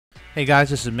Hey guys,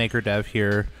 this is MakerDev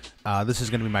here. This is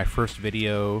going to be my first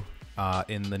video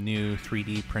in the new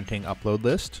 3D printing upload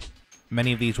list.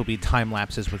 Many of these will be time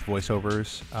lapses with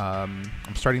voiceovers. I'm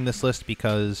starting this list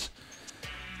because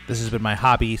this has been my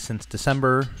hobby since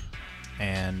December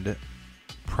and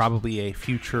probably a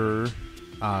future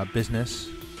business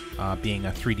being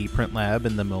a 3D print lab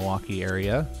in the Milwaukee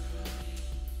area.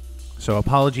 So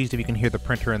apologies if you can hear the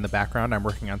printer in the background. I'm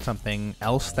working on something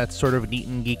else that's sort of neat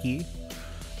and geeky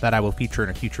that I will feature in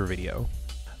a future video.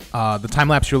 The time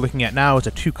lapse you're looking at now is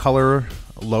a 2-color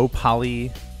low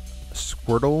poly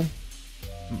Squirtle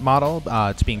model.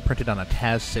 It's being printed on a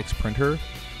TAS 6 printer.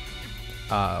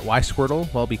 Why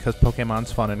Squirtle? Well, because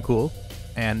Pokemon's fun and cool.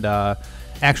 And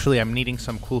actually, I'm needing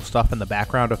some cool stuff in the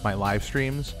background of my live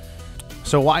streams.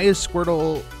 So why is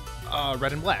Squirtle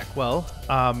red and black? Well,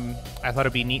 I thought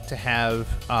it'd be neat to have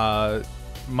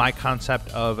my concept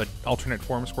of an alternate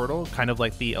form Squirtle, kind of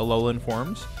like the Alolan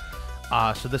forms.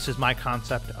 So this is my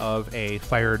concept of a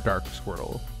fire dark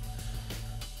Squirtle.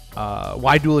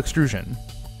 Why dual extrusion?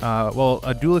 Well,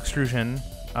 a dual extrusion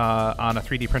on a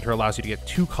 3D printer allows you to get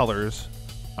 2 colors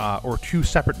or 2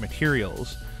 separate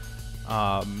materials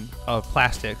of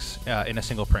plastics in a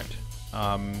single print.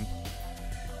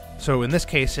 So in this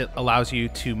case, it allows you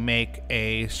to make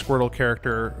a Squirtle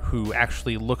character who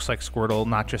actually looks like Squirtle,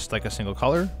 not just like a single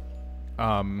color.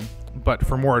 But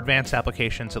for more advanced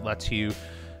applications, it lets you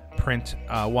print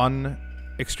one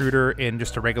extruder in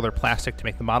just a regular plastic to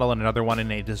make the model and another one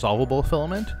in a dissolvable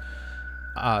filament,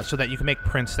 so that you can make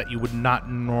prints that you would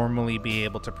not normally be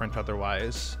able to print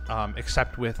otherwise,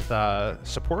 except with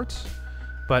supports.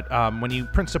 But when you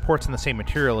print supports in the same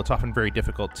material, it's often very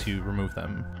difficult to remove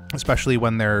them, especially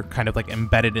when they're kind of like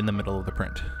embedded in the middle of the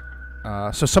print.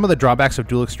 So some of the drawbacks of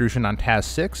dual extrusion on TAS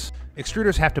 6,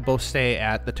 extruders have to both stay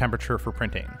at the temperature for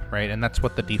printing, right? And that's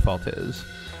what the default is.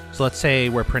 So let's say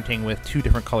we're printing with 2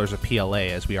 different colors of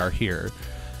PLA as we are here.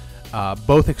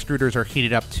 Both extruders are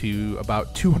heated up to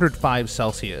about 205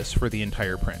 Celsius for the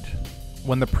entire print.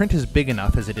 When the print is big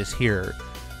enough, as it is here,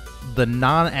 the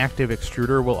non-active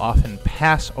extruder will often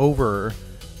pass over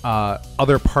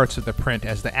other parts of the print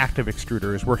as the active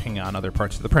extruder is working on other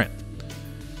parts of the print.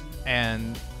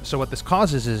 And so what this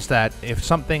causes is that if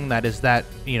something that is that,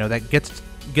 that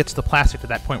gets the plastic to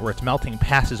that point where it's melting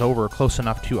passes over close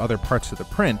enough to other parts of the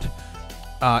print,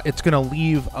 it's going to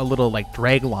leave a little like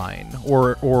drag line,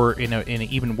 or in an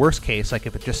even worse case, like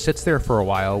if it just sits there for a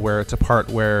while where it's a part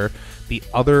where the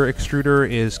other extruder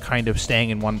is kind of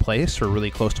staying in one place or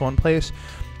really close to one place,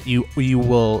 you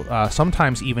will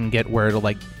sometimes even get where it'll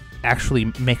like actually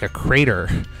make a crater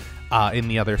in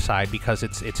the other side because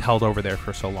it's held over there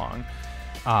for so long.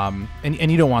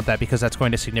 And you don't want that, because that's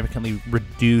going to significantly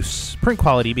reduce print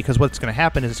quality, because what's going to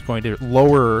happen is it's going to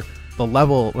lower the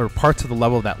level or parts of the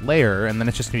level of that layer, and then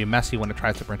it's just going to be messy when it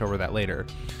tries to print over that later.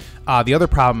 The other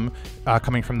problem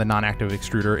coming from the non-active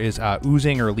extruder is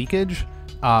oozing or leakage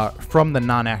from the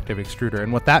non-active extruder.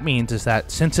 And what that means is that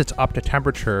since it's up to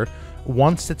temperature,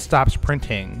 once it stops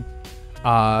printing,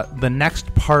 the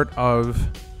next part of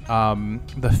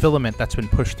the filament that's been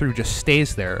pushed through just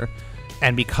stays there.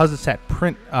 And because it's at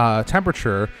print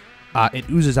temperature, it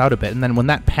oozes out a bit. And then when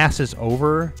that passes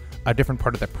over a different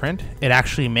part of the print, it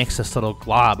actually makes this little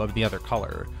glob of the other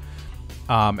color.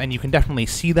 And you can definitely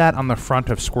see that on the front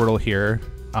of Squirtle here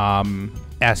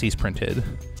as he's printed.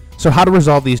 So how to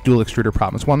resolve these dual extruder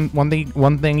problems?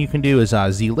 One thing you can do is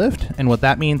Z-lift. And what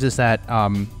that means is that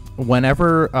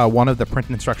whenever one of the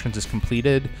print instructions is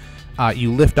completed,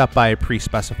 you lift up by a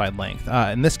pre-specified length.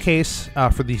 In this case,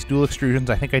 for these dual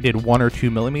extrusions, I think I did 1 or 2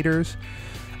 millimeters.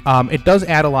 It does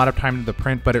add a lot of time to the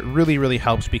print, but it really, really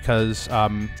helps because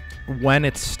when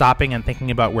it's stopping and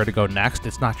thinking about where to go next,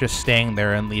 it's not just staying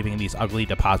there and leaving these ugly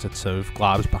deposits of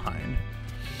globs behind.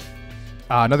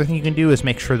 Another thing you can do is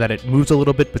make sure that it moves a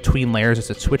little bit between layers as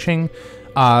it's switching.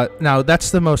 Now, that's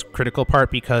the most critical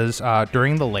part, because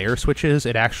during the layer switches,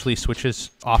 it actually switches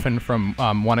often from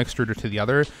one extruder to the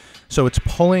other. So it's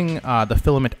pulling the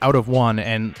filament out of one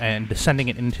and descending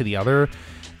it into the other.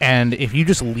 And if you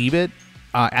just leave it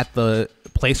at the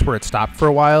place where it stopped for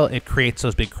a while, it creates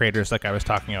those big craters like I was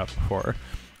talking about before.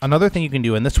 Another thing you can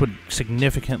do, and this would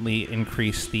significantly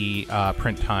increase the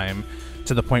print time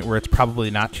to the point where it's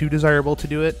probably not too desirable to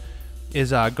do it,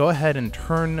 is go ahead and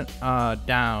turn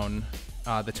down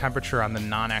the temperature on the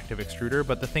non-active extruder.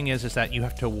 But the thing is that you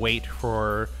have to wait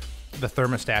for the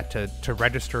thermostat to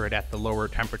register it at the lower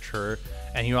temperature,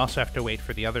 and you also have to wait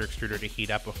for the other extruder to heat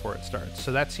up before it starts.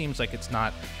 So that seems like it's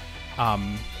not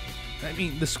I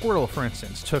mean, the Squirtle, for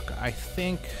instance, took, I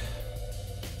think,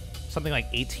 something like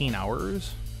 18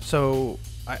 hours. So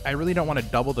I really don't want to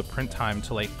double the print time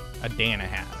to like a day and a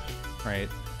half. right?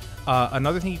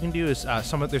 Another thing you can do is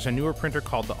there's a newer printer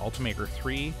called the Ultimaker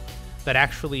 3 that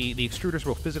actually the extruders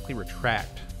will physically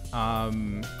retract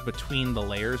between the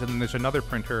layers, and then there's another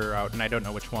printer out, and I don't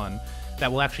know which one,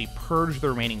 that will actually purge the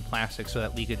remaining plastic so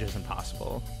that leakage isn't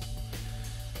possible.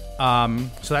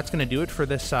 So that's going to do it for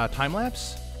this time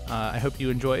lapse. I hope you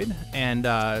enjoyed, and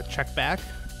check back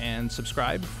and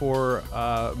subscribe for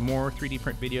more 3D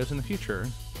print videos in the future.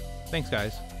 Thanks,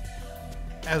 guys.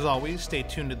 As always, stay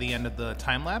tuned to the end of the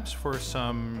time lapse for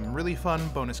some really fun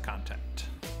bonus content.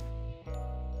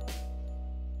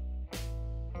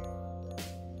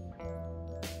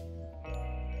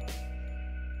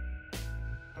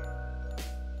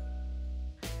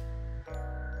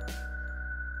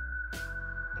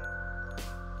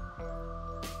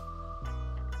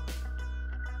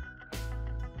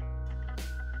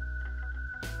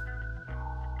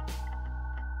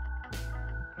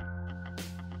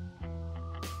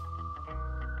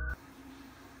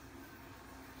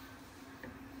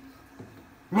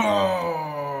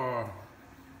 Whoa!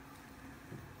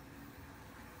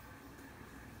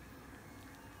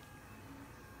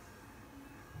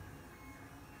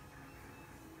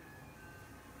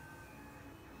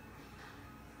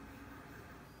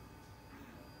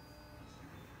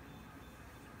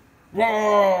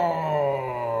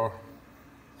 Whoa!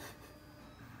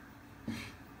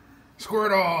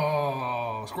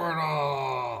 Squirtle!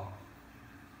 Squirtle!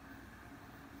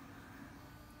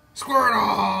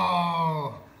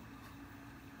 Squirtle!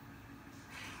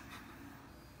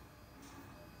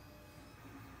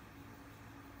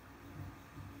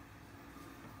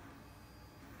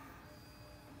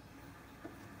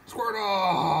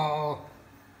 Squirtle!